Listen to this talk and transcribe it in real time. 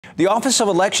The Office of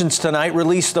Elections tonight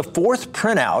released the fourth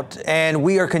printout, and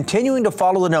we are continuing to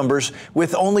follow the numbers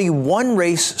with only one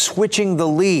race switching the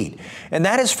lead. And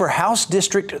that is for House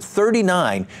District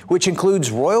 39, which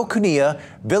includes Royal Kunia,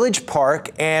 Village Park,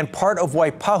 and part of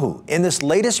Waipahu. In this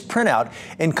latest printout,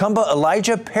 incumbent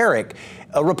Elijah Perrick,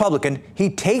 a Republican, he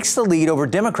takes the lead over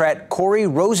Democrat Corey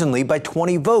Rosenlee by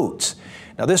 20 votes.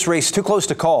 Now, this race is too close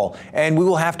to call, and we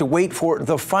will have to wait for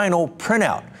the final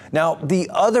printout. Now, the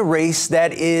other race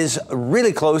that is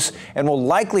really close and will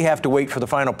likely have to wait for the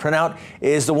final printout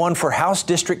is the one for House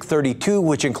District 32,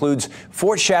 which includes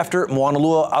Fort Shafter,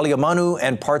 Moanalua, Aliamanu,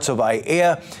 and parts of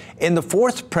Aiea. In the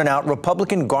fourth printout,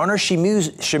 Republican Garner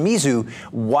Shimizu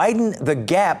widened the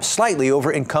gap slightly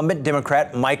over incumbent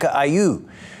Democrat Micah Ayu.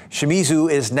 Shimizu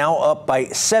is now up by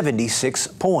 76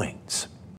 points.